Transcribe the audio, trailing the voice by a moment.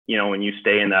when you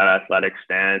stay in that athletic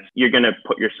stance, you're going to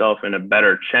put yourself in a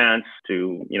better chance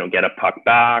to, get a puck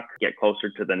back, get closer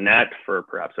to the net for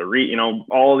perhaps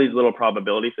all these little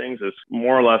probability things is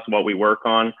more or less what we work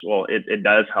on. Well, it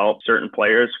does help certain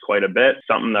players quite a bit.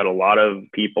 Something that a lot of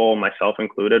people, myself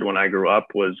included, when I grew up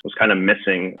was kind of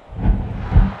missing.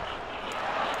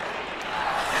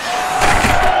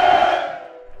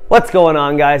 What's going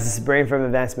on, guys? This is Brian from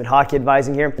Advancement Hockey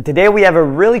Advising here. Today we have a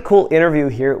really cool interview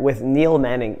here with Neil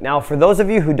Manning. Now, for those of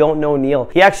you who don't know Neil,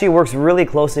 he actually works really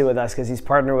closely with us because he's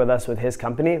partnered with us with his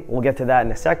company. We'll get to that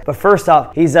in a sec. But first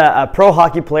off, he's a pro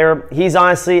hockey player. He's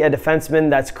honestly a defenseman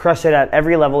that's crushed it at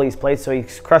every level he's played. So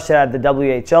he's crushed it at the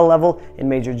WHL level in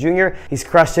Major Junior. He's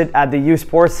crushed it at the U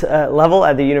Sports level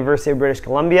at the University of British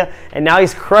Columbia. And now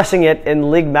he's crushing it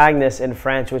in Ligue Magnus in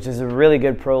France, which is a really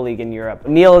good pro league in Europe.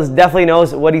 Neil definitely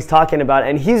knows what he's talking about,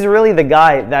 and he's really the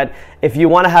guy that if you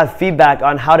want to have feedback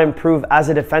on how to improve as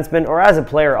a defenseman or as a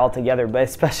player altogether, but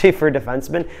especially for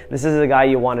defensemen, this is the guy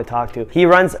you want to talk to. He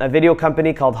runs a video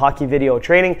company called Hockey Video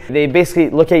Training. They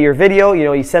basically look at your video,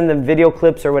 you send them video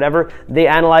clips or whatever, they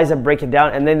analyze it, break it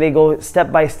down, and then they go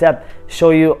step by step,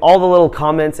 show you all the little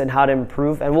comments and how to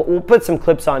improve. And we'll put some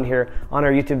clips on here on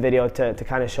our YouTube video to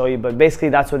kind of show you, but basically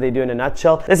that's what they do in a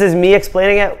nutshell. This is me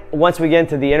explaining it. Once we get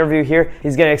into the interview here,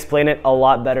 he's going to explain it a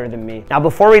lot better than me. Now,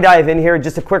 before we dive in here,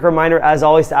 just a quick reminder, as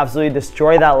always, to absolutely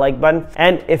destroy that like button.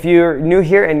 And if you're new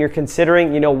here and you're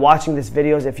considering, watching these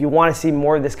videos, if you want to see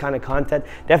more of this kind of content,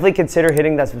 definitely consider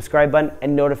hitting that subscribe button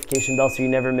and notification bell so you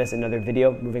never miss another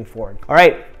video moving forward. All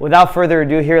right, without further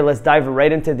ado here, let's dive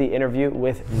right into the interview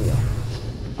with Neil.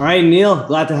 All right, Neil,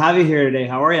 glad to have you here today.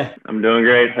 How are you? I'm doing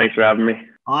great. Thanks for having me.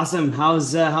 Awesome.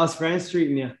 How's France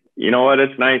treating you? You know what?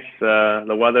 It's nice.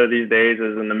 The weather these days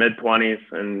is in the mid-20s,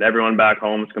 and everyone back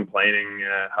home is complaining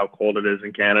how cold it is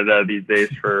in Canada these days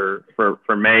for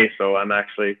May. So I'm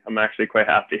actually quite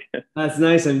happy. That's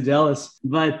nice. I'm jealous.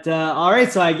 But all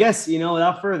right. So I guess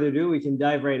without further ado, we can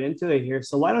dive right into it here.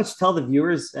 So why don't you tell the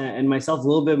viewers and myself a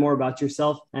little bit more about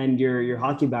yourself and your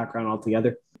hockey background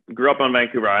altogether? Grew up on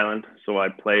Vancouver Island, so I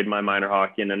played my minor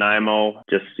hockey in Nanaimo,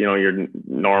 just, your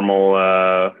normal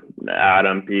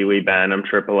Adam, Pee Wee, Bantam,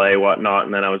 AAA, whatnot.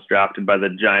 And then I was drafted by the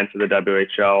Giants of the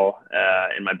WHL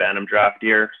in my Bantam draft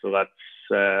year. So that's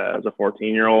as a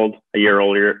 14-year-old, a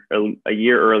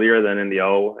year earlier than in the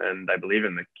O, and I believe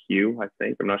in the Q, I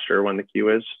think. I'm not sure when the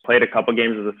Q is. Played a couple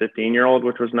games as a 15-year-old,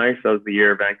 which was nice. That was the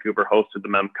year Vancouver hosted the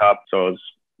Mem Cup. So I was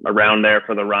around there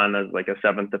for the run as like a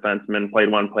seventh defenseman.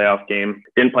 Played one playoff game.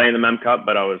 Didn't play in the Mem Cup,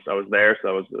 but I was there, so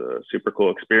that was a super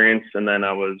cool experience. And then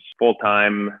I was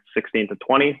full-time 16 to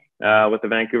 20 with the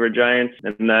Vancouver Giants.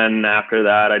 And then after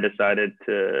that, I decided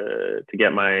to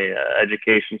get my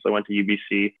education. So I went to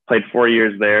UBC, played 4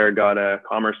 years there, got a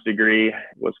commerce degree,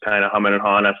 was kind of humming and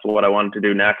hawing as to what I wanted to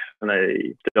do next. And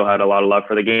I still had a lot of love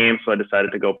for the game, so I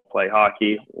decided to go play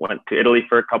hockey. Went to Italy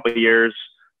for a couple of years.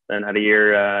 Then had a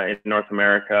year in North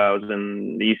America. I was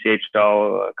in the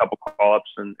ECHL, a couple call-ups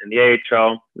in the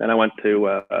AHL. Then I went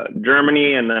to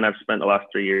Germany, and then I've spent the last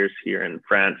 3 years here in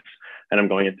France, and I'm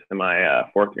going into my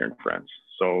fourth year in France.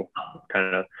 So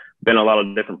kind of been a lot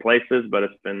of different places, but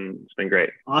it's been great.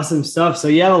 Awesome stuff. So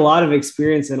you have a lot of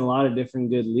experience in a lot of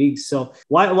different good leagues. So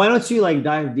why don't you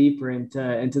dive deeper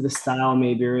into the style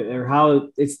maybe or how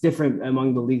it's different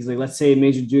among the leagues? Like let's say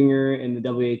Major Junior in the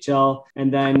WHL,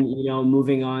 and then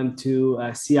moving on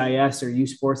to CIS or U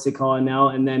Sports they call it now,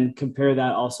 and then compare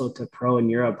that also to pro in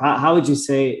Europe. How would you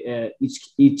say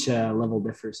each level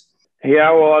differs?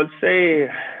 Yeah, well, I'd say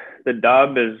the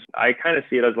dub is, I kind of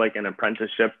see it as like an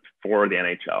apprenticeship for the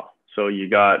NHL. So you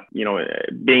got,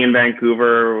 being in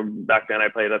Vancouver, back then I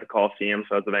played at the Coliseum,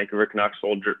 so at the Vancouver Canucks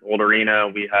old arena,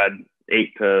 we had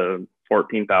 8 to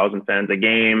 14,000 fans a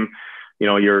game.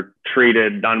 You're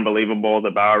treated unbelievable.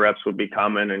 The Bauer reps would be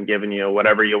coming and giving you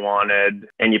whatever you wanted,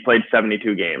 and you played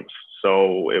 72 games.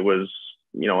 So it was,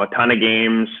 a ton of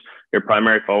games. Your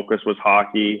primary focus was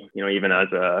hockey, even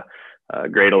as a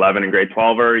grade 11 and grade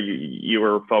 12er, you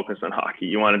were focused on hockey.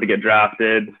 You wanted to get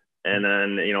drafted. And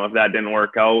then, if that didn't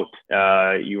work out,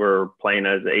 you were playing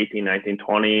as 18, 19,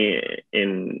 20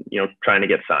 in, trying to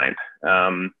get signed.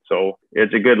 So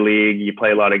it's a good league. You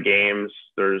play a lot of games.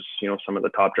 There's, some of the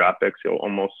top draft picks, you'll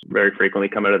almost very frequently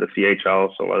come out of the CHL.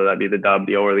 So whether that be the dub,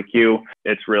 the O, or the Q,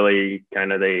 it's really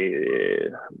kind of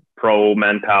the pro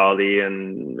mentality.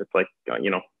 And it's like,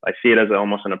 I see it as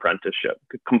almost an apprenticeship,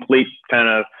 complete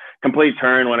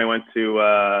turn when I went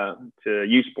to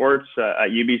U Sports at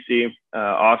UBC.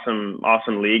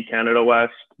 Awesome league, Canada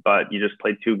West, but you just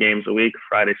played 2 games a week,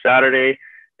 Friday, Saturday.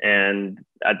 And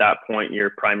at that point, your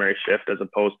primary shift, as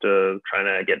opposed to trying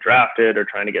to get drafted or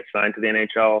trying to get signed to the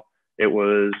NHL, it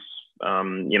was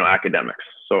academics.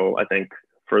 So I think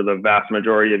for the vast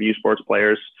majority of U Sports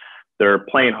players, they're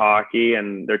playing hockey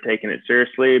and they're taking it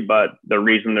seriously, but the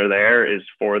reason they're there is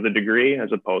for the degree,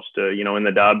 as opposed to, in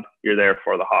the dub, you're there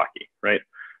for the hockey, right?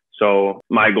 So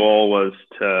my goal was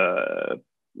to,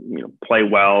 play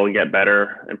well, get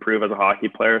better, improve as a hockey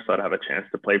player, so I'd have a chance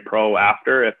to play pro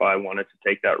after if I wanted to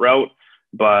take that route.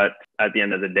 But at the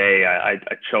end of the day, I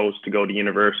chose to go to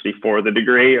university for the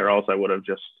degree, or else I would have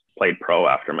just played pro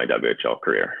after my WHL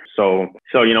career. So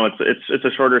it's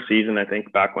a shorter season. I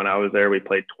think back when I was there, we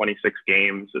played 26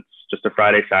 games. It's just a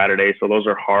Friday, Saturday. So those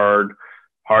are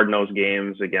hard-nosed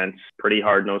games against pretty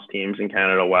hard-nosed teams in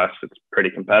Canada West. It's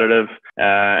pretty competitive.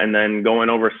 And then going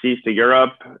overseas to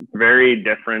Europe, very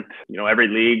different. Every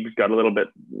league's got is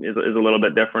a little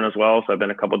bit different as well. So I've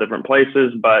been a couple different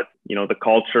places, but the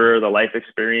culture, the life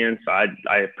experience,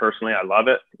 I personally, I love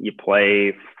it. You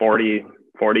play 40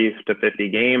 to 50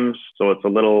 games. So it's a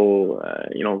little,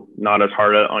 not as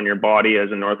hard on your body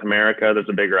as in North America. There's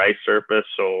a bigger ice surface.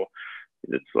 So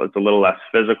it's a little less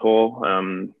physical.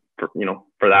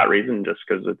 For that reason, just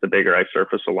because it's a bigger ice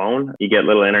surface alone. You get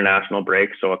little international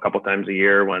breaks. So a couple times a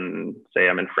year when, say,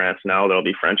 I'm in France now, there'll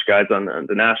be French guys on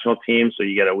the national team. So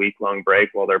you get a week-long break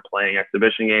while they're playing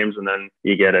exhibition games. And then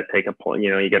you get to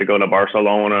you get to go to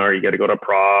Barcelona, or you get to go to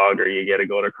Prague, or you get to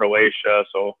go to Croatia.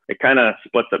 So it kind of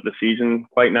splits up the season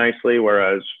quite nicely.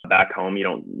 Whereas back home,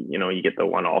 you get the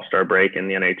one all-star break in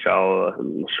the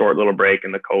NHL, a short little break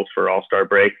in the coast for all-star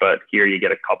break. But here you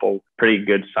get a couple pretty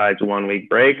good sized 1 week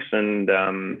breaks. And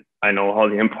I know all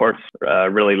the imports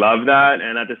really love that.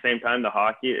 And at the same time, the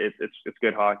hockey, it's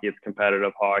good hockey. It's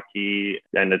competitive hockey,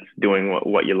 and it's doing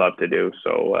what you love to do.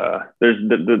 So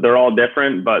they're all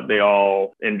different, but they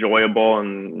all enjoyable,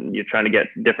 and you're trying to get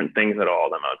different things out of all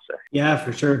of them, I would say. Yeah,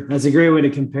 for sure. That's a great way to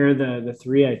compare the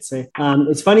three, I'd say.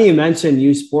 It's funny you mentioned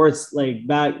U Sports. Like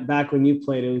back when you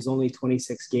played, it was only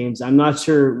 26 games. I'm not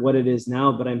sure what it is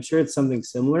now, but I'm sure it's something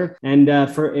similar. And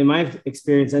in my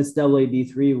experience, NCAA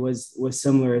D3 was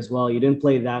similar as well. You didn't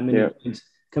play that many games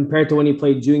compared to when you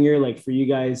played junior. Like for you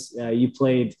guys, you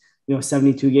played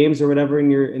 72 games or whatever in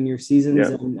your seasons,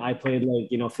 and I played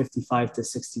 55 to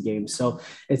 60 games. So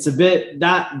it's a bit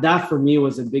that for me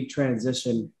was a big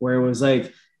transition, where it was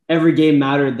like every game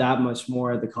mattered that much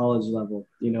more at the college level,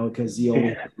 because you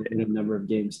only had a limited number of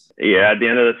games. Yeah, at the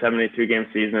end of the 72 game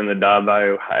season in the dub,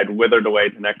 I'd withered away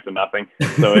to next to nothing.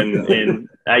 So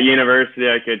at university,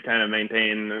 I could kind of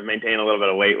maintain a little bit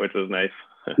of weight, which was nice.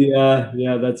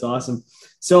 Yeah, that's awesome.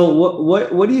 So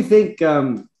what do you think,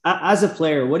 as a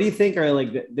player, what do you think are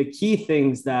like the key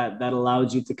things that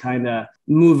allowed you to kind of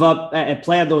move up and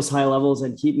play at those high levels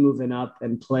and keep moving up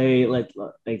and play like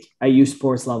at U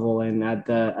Sports level and at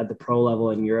the pro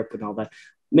level in Europe and all that?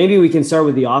 Maybe we can start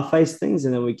with the off ice things,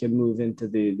 and then we can move into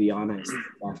the on ice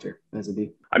after as a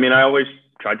D. I mean, I always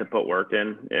tried to put work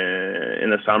in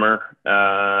the summer.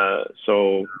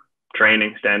 So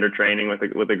standard training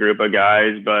with a group of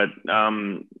guys. But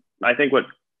I think what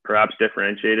perhaps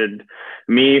differentiated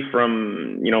me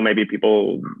from, maybe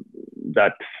people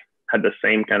that had the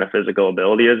same kind of physical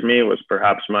ability as me was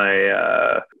perhaps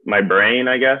my brain,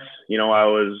 I guess. I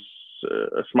was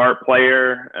a smart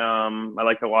player. I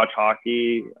like to watch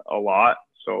hockey a lot.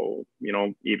 So,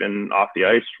 even off the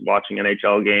ice, watching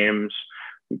NHL games.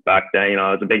 Back then,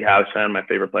 I was a big Habs fan. My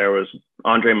favorite player was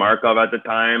Andrei Markov at the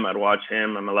time. I'd watch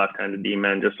him. I'm a left-handed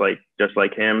D-man, just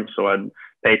like him. So I'd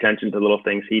pay attention to little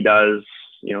things he does.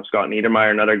 Scott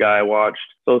Niedermayer, another guy I watched.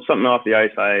 So something off the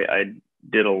ice I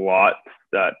did a lot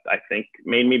that I think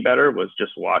made me better was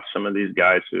just watch some of these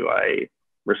guys who I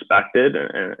respected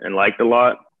and liked a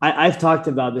lot. I've talked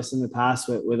about this in the past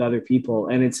with other people,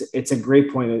 and it's a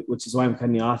great point, which is why I'm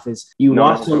cutting you off. Is you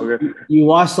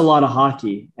watched a lot of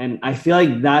hockey, and I feel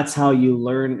like that's how you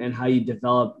learn and how you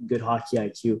develop good hockey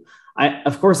IQ.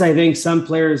 Of course, I think some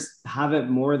players have it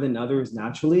more than others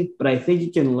naturally, but I think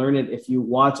you can learn it if you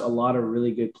watch a lot of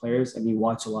really good players and you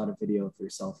watch a lot of video of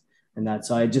yourself. And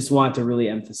so I just want to really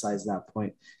emphasize that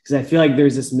point, because I feel like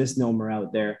there's this misnomer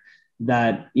out there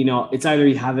that, it's either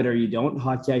you have it or you don't,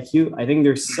 hockey IQ. I think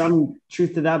there's some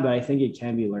truth to that, but I think it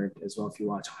can be learned as well if you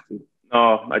watch hockey.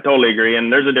 Oh, I totally agree.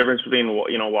 And there's a difference between,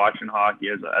 watching hockey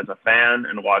as a fan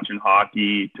and watching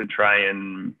hockey to try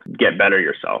and get better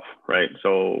yourself, right?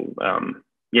 So,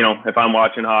 if I'm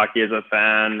watching hockey as a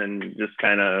fan and just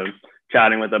kind of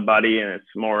chatting with a buddy and it's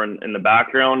more in the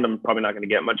background, I'm probably not going to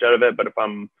get much out of it. But if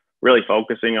I'm really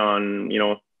focusing on,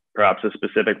 perhaps a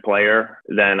specific player,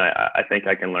 then I think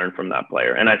I can learn from that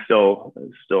player. And I still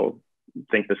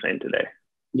think the same today.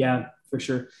 Yeah, for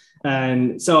sure.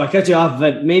 And so I cut you off,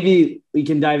 but maybe we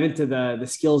can dive into the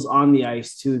skills on the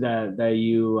ice too that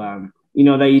you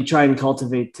that you try and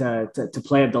cultivate to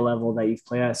play at the level that you've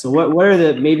played at. So what are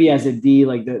the, maybe as a D,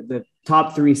 like the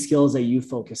top 3 skills that you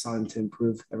focus on to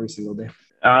improve every single day?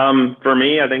 For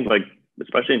me, I think like,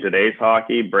 especially in today's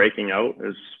hockey, breaking out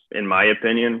is, in my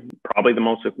opinion, probably the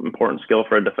most important skill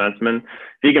for a defenseman.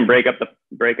 If you can break out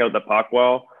the puck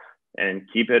well and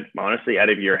keep it honestly out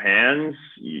of your hands,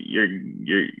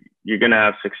 you're gonna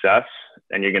have success,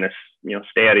 and you're gonna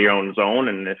stay out of your own zone.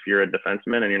 And if you're a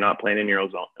defenseman and you're not playing in your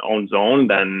own zone,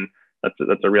 then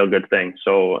that's a real good thing.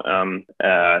 So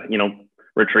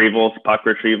retrievals, puck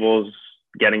retrievals,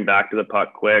 getting back to the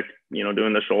puck quick,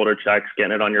 doing the shoulder checks,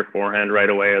 getting it on your forehand right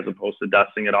away as opposed to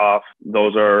dusting it off.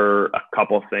 Those are a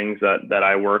couple of things that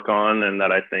I work on, and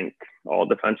that I think all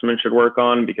defensemen should work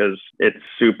on, because it's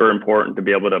super important to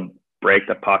be able to break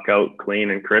the puck out clean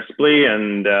and crisply,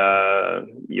 and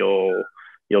you'll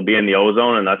be in the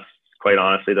O-zone, and that's quite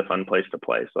honestly the fun place to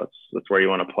play. So that's where you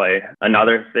want to play.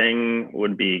 Another thing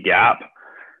would be gap.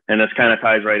 And this kind of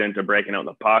ties right into breaking out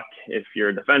the puck. If you're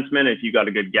a defenseman, if you got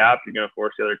a good gap, you're going to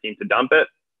force the other team to dump it.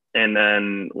 And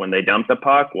then when they dump the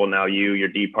puck, well, now you, your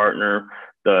D partner,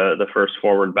 the first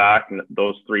forward back, and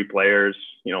those 3 players,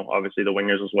 obviously the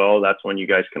wingers as well, that's when you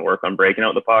guys can work on breaking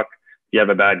out the puck. If you have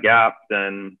a bad gap,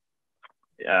 then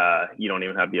you don't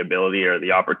even have the ability or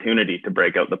the opportunity to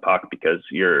break out the puck, because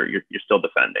you're still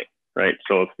defending, right?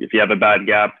 So if you have a bad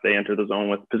gap, they enter the zone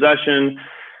with possession,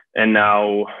 and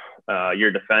now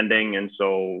you're defending. And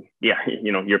so,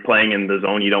 you're playing in the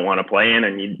zone you don't want to play in,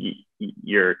 and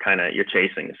you're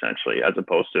chasing essentially, as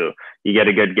opposed to you get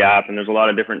a good gap. And there's a lot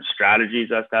of different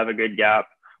strategies as to have a good gap.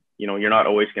 You're not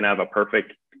always going to have a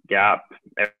perfect gap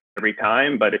every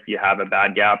time, but if you have a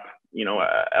bad gap,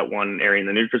 at one area in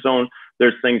the neutral zone,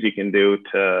 there's things you can do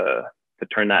to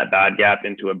turn that bad gap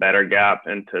into a better gap,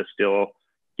 and to still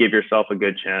give yourself a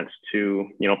good chance to,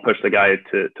 push the guy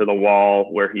to the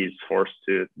wall where he's forced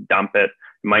to dump it.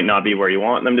 It might not be where you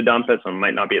want them to dump it. So it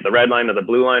might not be at the red line or the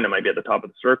blue line. It might be at the top of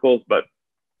the circles. But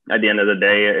at the end of the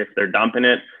day, if they're dumping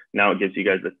it, now it gives you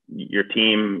guys, your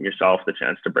team, yourself, the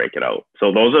chance to break it out.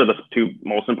 So those are the 2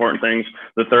 most important things.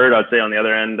 The third, I'd say, on the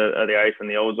other end of the ice in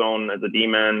the O-zone as a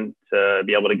D-man, to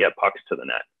be able to get pucks to the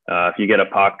net. If you get a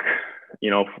puck,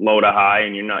 low to high,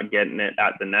 and you're not getting it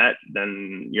at the net,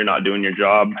 then you're not doing your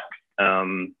job.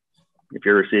 If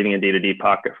you're receiving a D-to-D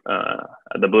puck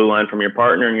at the blue line from your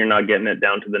partner, and you're not getting it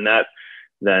down to the net,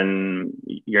 then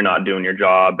you're not doing your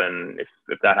job. And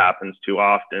if that happens too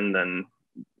often, then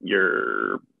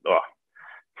the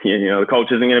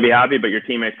coach isn't going to be happy, but your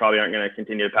teammates probably aren't going to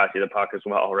continue to pass you the puck as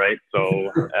well, right?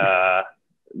 So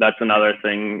that's another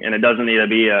thing. And it doesn't need to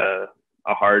be a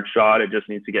hard shot. It just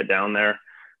needs to get down there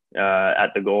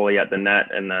at the goalie, at the net,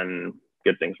 and then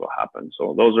good things will happen.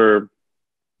 So those are,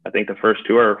 I think the first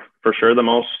 2 are for sure the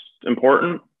most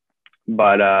important.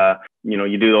 But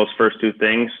you do those first 2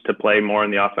 things to play more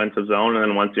in the offensive zone, and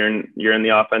then once you're in the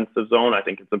offensive zone, I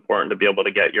think it's important to be able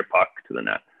to get your puck to the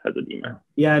net as a D-man.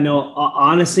 Yeah, no,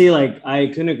 honestly, like, I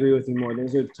couldn't agree with you more.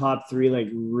 Those are top 3, like,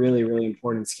 really, really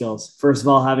important skills. First of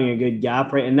all, having a good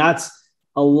gap, right? And that's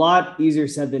a lot easier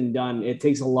said than done. It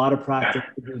takes a lot of practice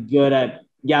to be good at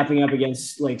gapping up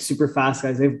against like super fast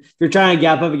guys. If you're trying to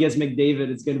gap up against McDavid,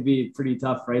 it's going to be pretty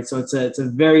tough, right? So it's a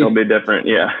very, it'll be different.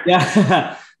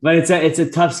 Yeah. But it's a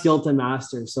tough skill to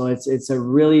master. So it's a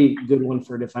really good one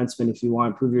for a defenseman. If you want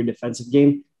to improve your defensive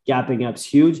game, gapping up's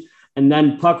huge. And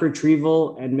then puck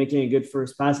retrieval and making a good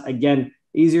first pass. Again,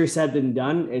 easier said than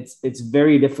done. It's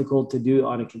very difficult to do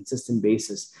on a consistent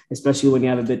basis, especially when you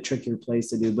have a bit trickier plays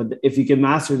to do. But if you can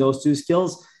master those two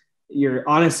skills, you're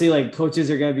honestly like coaches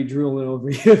are going to be drooling over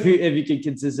you if you can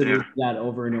consistently do that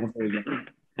over and over again.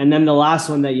 And then the last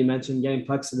one that you mentioned, getting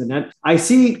pucks to the net. I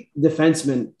see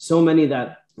defensemen, so many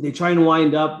that they try and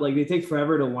wind up, like they take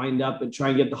forever to wind up and try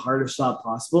and get the hardest shot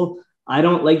possible. I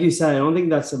don't, like you said, I don't think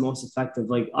that's the most effective.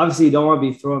 Like, obviously you don't want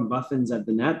to be throwing muffins at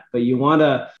the net, but you want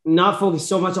to not focus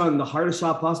so much on the hardest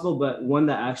shot possible, but one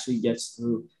that actually gets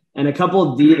through. And a couple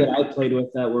of D that I played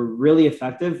with that were really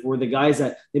effective were the guys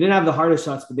that they didn't have the hardest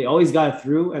shots, but they always got it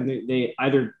through, and they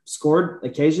either scored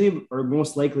occasionally or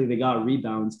most likely they got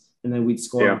rebounds, and then we'd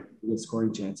score with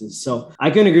scoring chances. So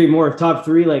I couldn't agree more. Top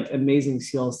three, like, amazing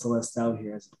skills to list out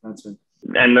here as a defenseman.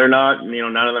 And they're not,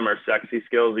 none of them are sexy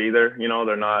skills either.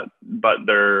 They're not, but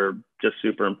they're just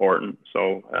super important.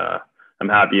 So I'm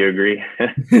happy you agree.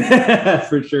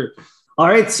 For sure. All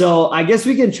right. So I guess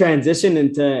we can transition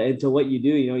into what you do.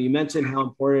 You mentioned how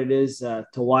important it is to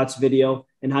watch video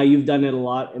and how you've done it a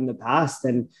lot in the past,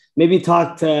 and maybe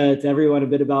talk to everyone a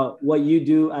bit about what you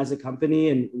do as a company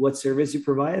and what service you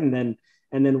provide. And then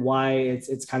and then why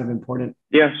it's kind of important?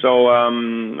 Yeah, so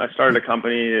I started a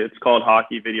company. It's called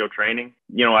Hockey Video Training.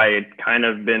 I had kind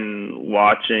of been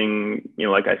watching,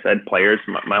 like I said, players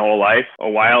my whole life. A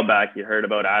while back, you heard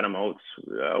about Adam Oates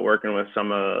working with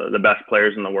some of the best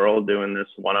players in the world doing this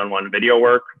one-on-one video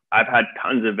work. I've had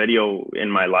tons of video in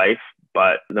my life,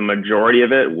 but the majority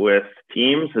of it with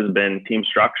teams has been team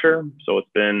structure. So it's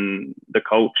been the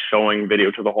coach showing video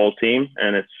to the whole team,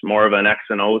 and it's more of an X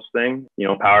and O's thing.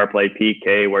 Power play,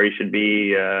 PK, where you should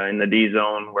be in the D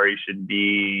zone, where you should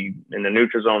be in the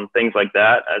neutral zone, things like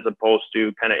that, as opposed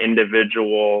to kind of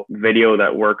individual video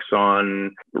that works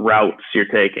on routes you're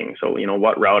taking. So,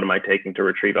 what route am I taking to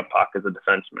retrieve a puck as a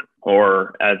defenseman,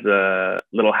 or as a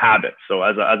little habit? So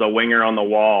as a winger on the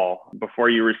wall, before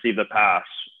you receive the pass,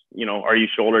 are you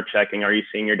shoulder checking? Are you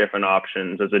seeing your different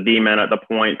options? As a D-man at the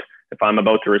point, if I'm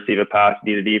about to receive a pass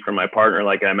D to D from my partner,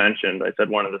 like I mentioned, I said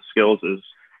one of the skills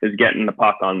is getting the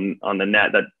puck on the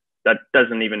net. That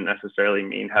doesn't even necessarily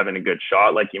mean having a good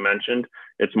shot, like you mentioned.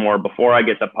 It's more before I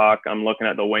get the puck, I'm looking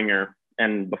at the winger,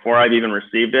 and before I've even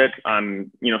received it,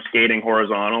 I'm skating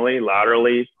horizontally,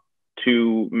 laterally,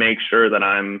 to make sure that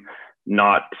I'm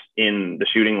not in the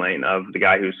shooting lane of the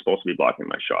guy who's supposed to be blocking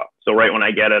my shot. So right when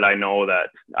I get it, I know that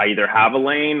I either have a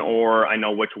lane or I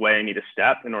know which way I need to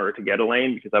step in order to get a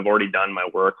lane, because I've already done my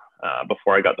work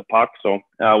before I got the puck. So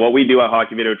what we do at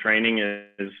Hockey Video Training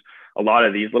is a lot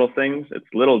of these little things. It's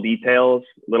little details,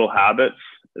 little habits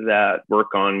that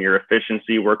work on your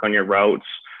efficiency, work on your routes.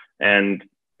 And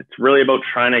it's really about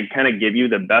trying to kind of give you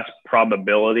the best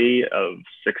probability of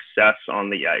success on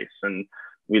the ice. And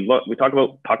we talk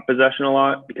about puck possession a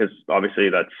lot, because obviously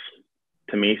that's,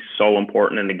 to me, so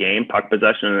important in the game, puck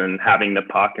possession and having the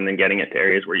puck and then getting it to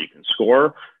areas where you can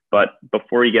score. But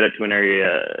before you get it to an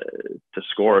area to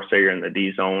score, say you're in the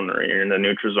D zone or you're in the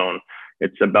neutral zone,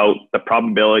 it's about the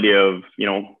probability of,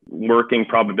 working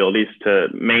probabilities to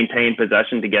maintain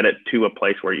possession to get it to a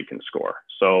place where you can score.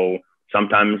 So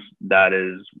sometimes that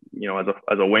is,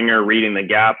 as a winger, reading the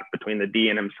gap between the D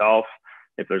and himself.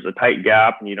 If there's a tight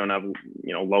gap and you don't have,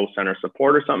 low center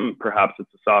support or something, perhaps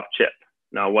it's a soft chip.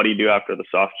 Now, what do you do after the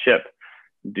soft chip?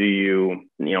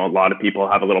 A lot of people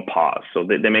have a little pause. So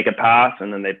they make a pass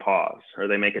and then they pause, or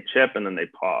they make a chip and then they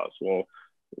pause. Well,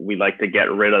 we like to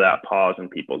get rid of that pause in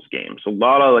people's games. So a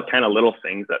lot of the kind of little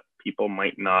things that people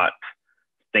might not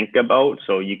think about.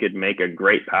 So you could make a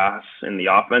great pass in the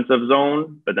offensive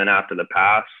zone, but then after the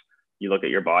pass, you look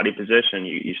at your body position,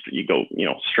 you go,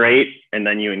 straight, and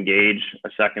then you engage a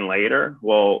second later.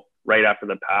 Well, right after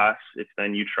the pass, if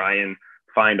then you try and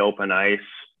find open ice,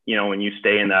 and you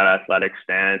stay in that athletic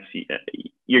stance,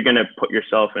 you're going to put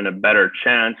yourself in a better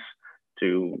chance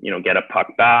to, get a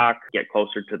puck back, get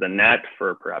closer to the net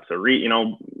for perhaps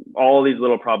all these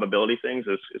little probability things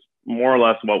is more or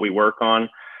less what we work on.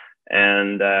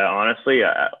 And honestly,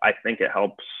 I think it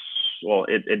helps. Well,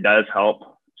 it does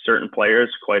help certain players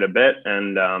quite a bit.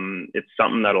 And it's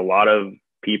something that a lot of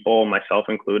people, myself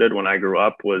included, when I grew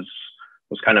up was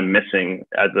kind of missing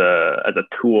as a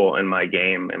tool in my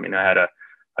game. I mean, I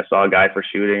saw a guy for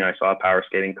shooting. I saw a power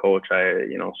skating coach. I,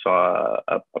 saw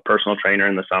a personal trainer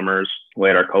in the summers. We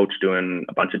had our coach doing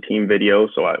a bunch of team videos.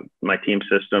 So my team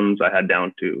systems I had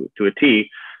down to a T.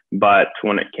 But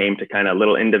when it came to kind of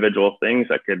little individual things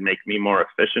that could make me more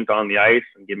efficient on the ice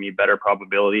and give me better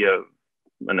probability of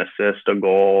an assist, a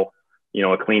goal,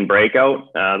 a clean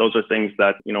breakout. Those are things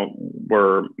that,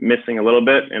 were missing a little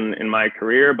bit in my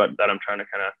career, but that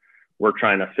we're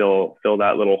trying to fill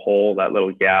that little hole, that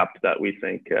little gap that we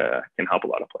think can help a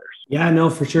lot of players. Yeah, no,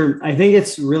 for sure. I think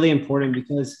it's really important,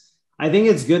 because I think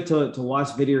it's good to watch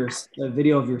a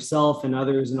video of yourself and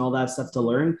others and all that stuff to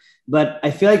learn. But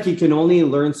I feel like you can only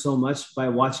learn so much by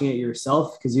watching it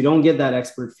yourself, because you don't get that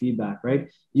expert feedback, right?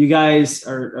 You guys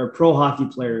are pro hockey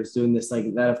players doing this,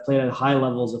 like, that have played at high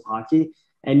levels of hockey,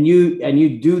 and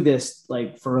you do this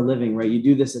like for a living, right? You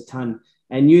do this a ton,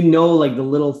 and like the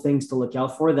little things to look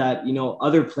out for that,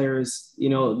 other players,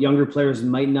 younger players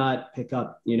might not pick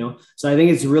up, So I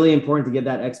think it's really important to get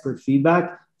that expert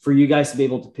feedback for you guys to be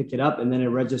able to pick it up, and then it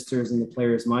registers in the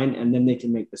player's mind, and then they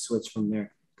can make the switch from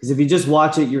there. Because if you just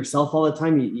watch it yourself all the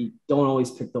time, you don't always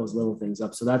pick those little things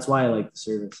up. So that's why I like the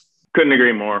service. Couldn't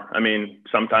agree more. I mean,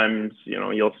 sometimes,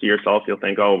 you'll see yourself, you'll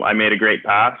think, oh, I made a great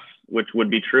pass, which would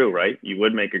be true, right? You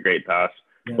would make a great pass,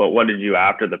 yeah. But what did you do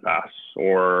after the pass?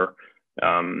 Or,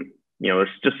 there's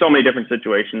just so many different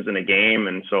situations in a game.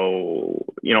 And so,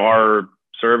 our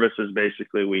service is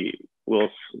basically, we'll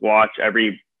watch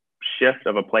every shift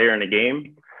of a player in a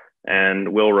game,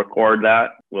 and we'll record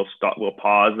that. We'll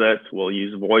pause it. We'll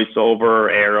use voiceover,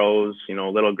 arrows,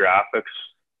 little graphics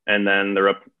and then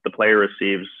the player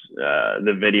receives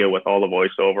the video with all the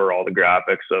voiceover, all the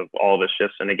graphics of all the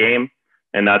shifts in a game,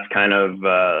 and that's kind of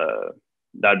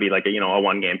that'd be like a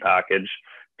 1-game package.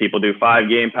 People do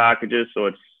 5-game packages, so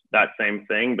it's that same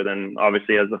thing. But then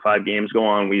obviously as the 5 games go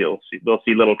on, we'll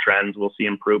see little trends, we'll see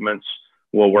improvements.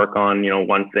 We'll work on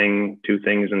 1 thing, 2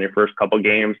 things in the first couple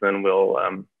games, then we'll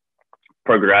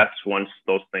progress once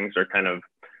those things are kind of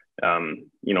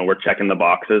we're checking the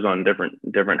boxes on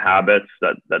different habits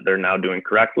that they're now doing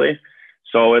correctly.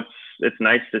 So it's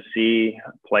nice to see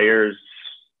players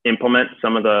implement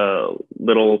some of the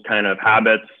little kind of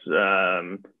habits.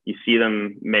 You see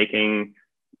them making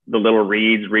the little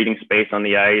reading space on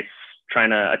the ice,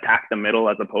 trying to attack the middle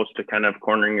as opposed to kind of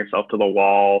cornering yourself to the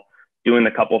wall, doing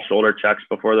a couple shoulder checks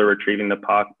before they're retrieving the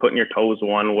puck, putting your toes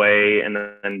one way and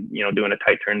then doing a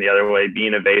tight turn the other way,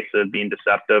 being evasive, being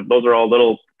deceptive. Those are all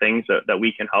little things that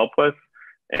we can help with.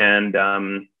 And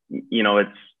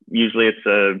it's usually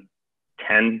a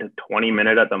 10 to 20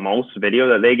 minute at the most video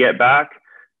that they get back,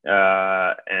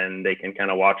 and they can kind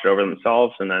of watch it over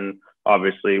themselves. And then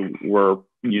obviously we're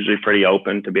usually pretty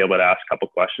open to be able to ask a couple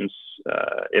questions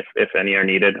if any are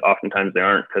needed. Oftentimes they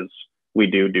aren't, because we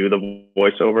do the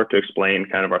voiceover to explain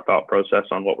kind of our thought process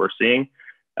on what we're seeing.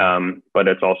 But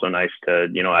it's also nice to,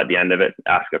 at the end of it,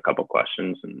 ask a couple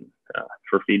questions and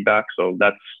for feedback. So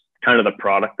that's kind of the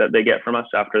product that they get from us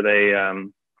after they,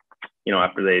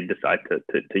 after they decide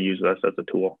to use us as a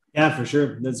tool. Yeah, for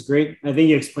sure. That's great. I think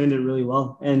you explained it really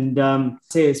well. And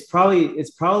say it's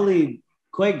probably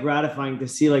quite gratifying to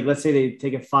see, like, let's say they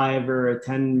take a 5 or a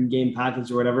 10-game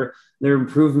package or whatever, their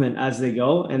improvement as they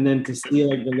go, and then to see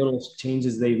like the little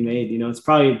changes they've made. It's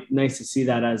probably nice to see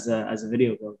that as a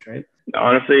video coach, right?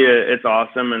 Honestly, it's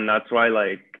awesome, and that's why,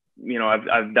 like,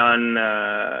 I've done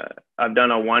a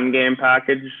 1-game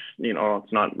package.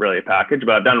 It's not really a package,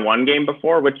 but I've done 1 game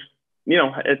before, which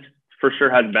it's for sure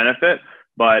has benefit.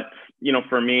 But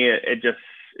for me, it's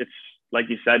like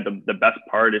you said, the best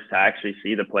part is to actually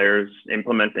see the players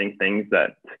implementing things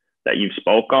that you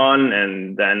spoke on.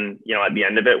 And then, at the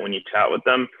end of it, when you chat with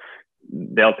them,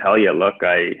 they'll tell you, look,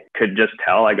 I could just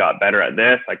tell I got better at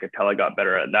this. I could tell I got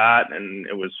better at that. And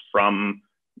it was from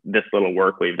this little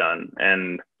work we've done.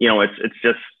 And, it's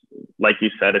just, like you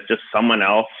said, it's just someone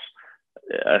else,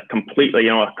 a complete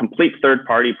third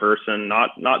party person,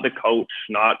 not the coach,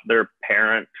 not their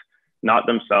parent, not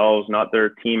themselves, not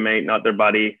their teammate, not their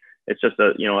buddy. It's just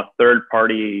a third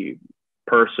party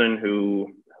person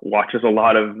who watches a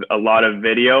lot of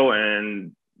video,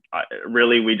 and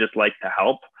really we just like to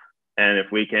help. And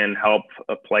if we can help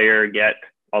a player get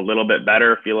a little bit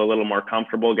better, feel a little more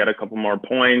comfortable, get a couple more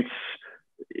points,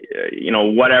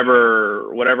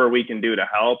 whatever we can do to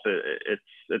help,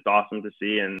 it's awesome to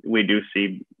see. And we do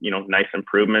see nice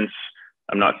improvements.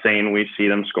 I'm not saying we see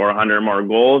them score 100 more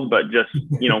goals, but just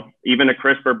even a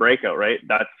crisper breakout, right?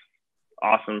 That's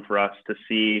awesome for us to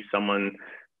see someone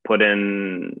put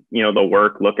in the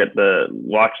work, watch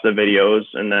the videos,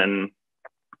 and then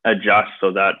adjust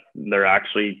so that they're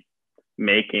actually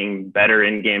making better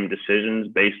in-game decisions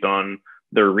based on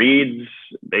their reads,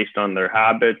 based on their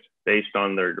habits, based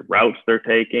on their routes they're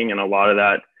taking. And a lot of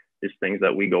that is things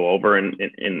that we go over in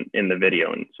the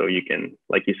video. And so you can,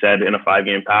 like you said, in a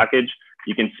 5-game package,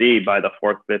 you can see by the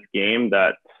 4th, 5th game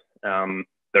that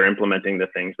they're implementing the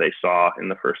things they saw in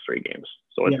the first 3 games.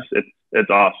 So it's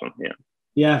awesome. Yeah.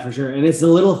 Yeah, for sure. And it's the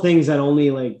little things that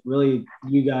only like really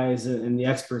you guys and the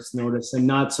experts notice, and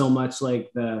not so much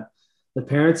like the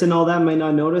parents and all that might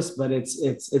not notice, but it's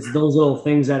those little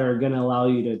things that are going to allow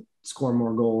you to score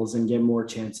more goals and get more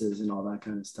chances and all that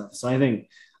kind of stuff. So I think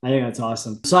that's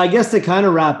awesome. So I guess to kind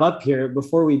of wrap up here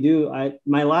before we do,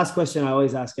 my last question I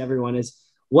always ask everyone is,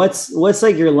 what's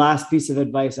like your last piece of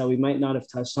advice that we might not have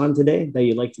touched on today that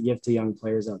you'd like to give to young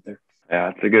players out there?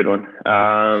 Yeah, it's a good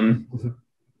one.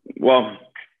 Well,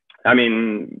 I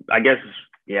mean, I guess,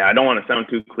 I don't want to sound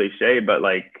too cliche, but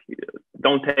like,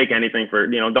 don't take anything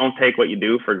don't take what you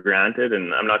do for granted.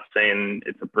 And I'm not saying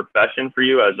it's a profession for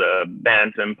you as a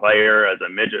bantam player, as a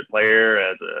midget player,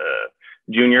 as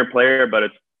a junior player, but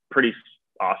it's pretty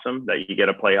awesome that you get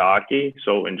to play hockey.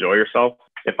 So enjoy yourself.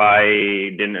 If I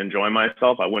didn't enjoy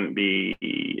myself, I wouldn't be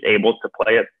able to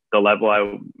play at the level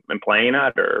I'm playing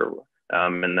at,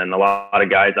 and then a lot of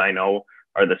guys I know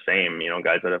are the same,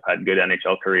 guys that have had good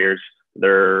NHL careers.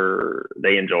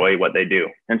 They enjoy what they do.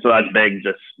 And so that's big.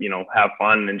 Just, have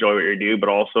fun, enjoy what you do, but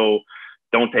also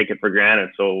don't take it for granted.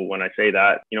 So when I say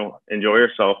that, enjoy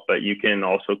yourself, but you can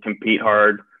also compete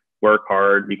hard, work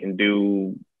hard. You can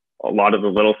do a lot of the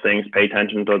little things, pay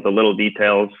attention to the little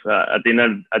details. At the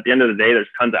end of the day, there's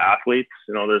tons of athletes.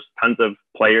 There's tons of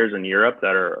players in Europe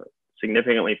that are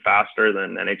significantly faster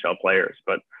than NHL players,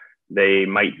 but they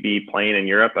might be playing in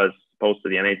Europe as opposed to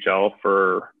the NHL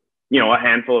for, a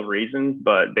handful of reasons.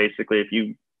 But basically, if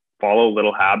you follow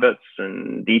little habits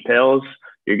and details,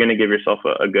 you're going to give yourself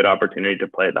a good opportunity to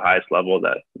play at the highest level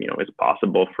that, is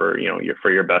possible for,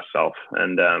 your best self.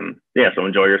 And so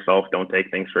enjoy yourself. Don't take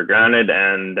things for granted,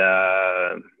 and,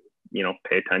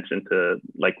 pay attention to,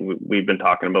 like we've been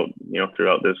talking about,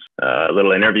 throughout this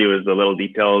little interview, is the little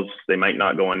details. They might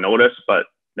not go unnoticed, but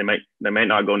they might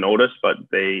not go noticed, but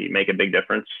they make a big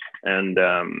difference. And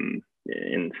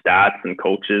in stats and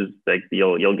coaches, like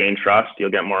you'll gain trust,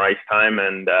 you'll get more ice time,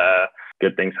 and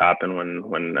good things happen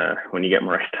when you get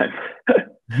more ice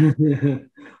time.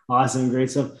 Awesome,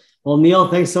 great stuff. Well, Neil,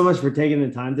 thanks so much for taking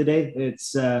the time today. It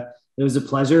was a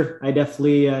pleasure. I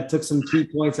definitely took some key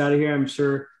points out of here. I'm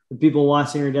sure the people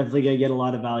watching are definitely going to get a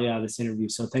lot of value out of this interview.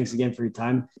 So thanks again for your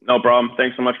time. No problem.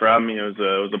 Thanks so much for having me. It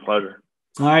was a pleasure.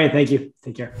 All right. Thank you.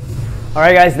 Take care. All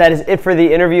right, guys, that is it for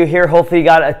the interview here. Hopefully you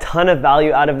got a ton of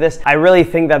value out of this. I really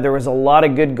think that there was a lot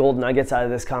of good gold nuggets out of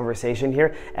this conversation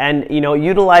here. And,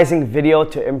 utilizing video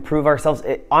to improve ourselves,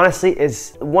 it honestly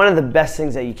is one of the best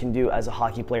things that you can do as a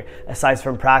hockey player, aside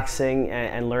from practicing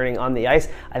and learning on the ice.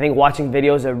 I think watching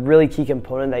video is a really key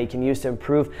component that you can use to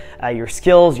improve your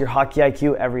skills, your hockey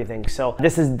IQ, everything. So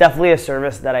this is definitely a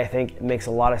service that I think makes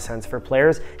a lot of sense for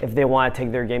players if they want to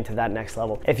take their game to that next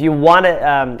level. If you want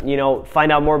to,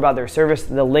 find out more about their service,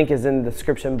 the link is in the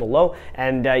description below.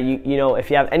 And if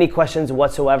you have any questions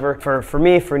whatsoever for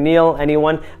me, for Neil,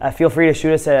 anyone, feel free to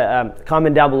shoot us a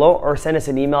comment down below or send us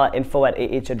an email at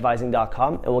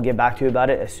info@ahadvising.com, and we'll get back to you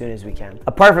about it as soon as we can.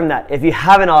 Apart from that, if you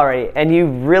haven't already and you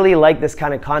really like this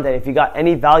kind of content, if you got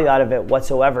any value out of it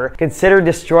whatsoever, consider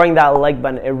destroying that like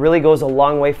button. It really goes a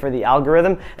long way for the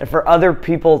algorithm and for other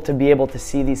people to be able to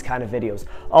see these kind of videos.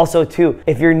 Also too,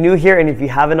 if you're new here and if you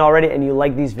haven't already and you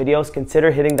like these videos, consider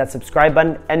hitting that subscribe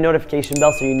button and notification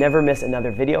bell so you never miss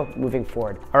another video moving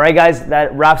forward. All right, guys,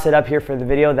 that wraps it up here for the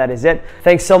video. That is it.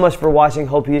 Thanks so much for watching.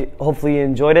 Hopefully you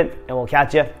enjoyed it, and we'll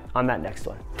catch you on that next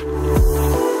one.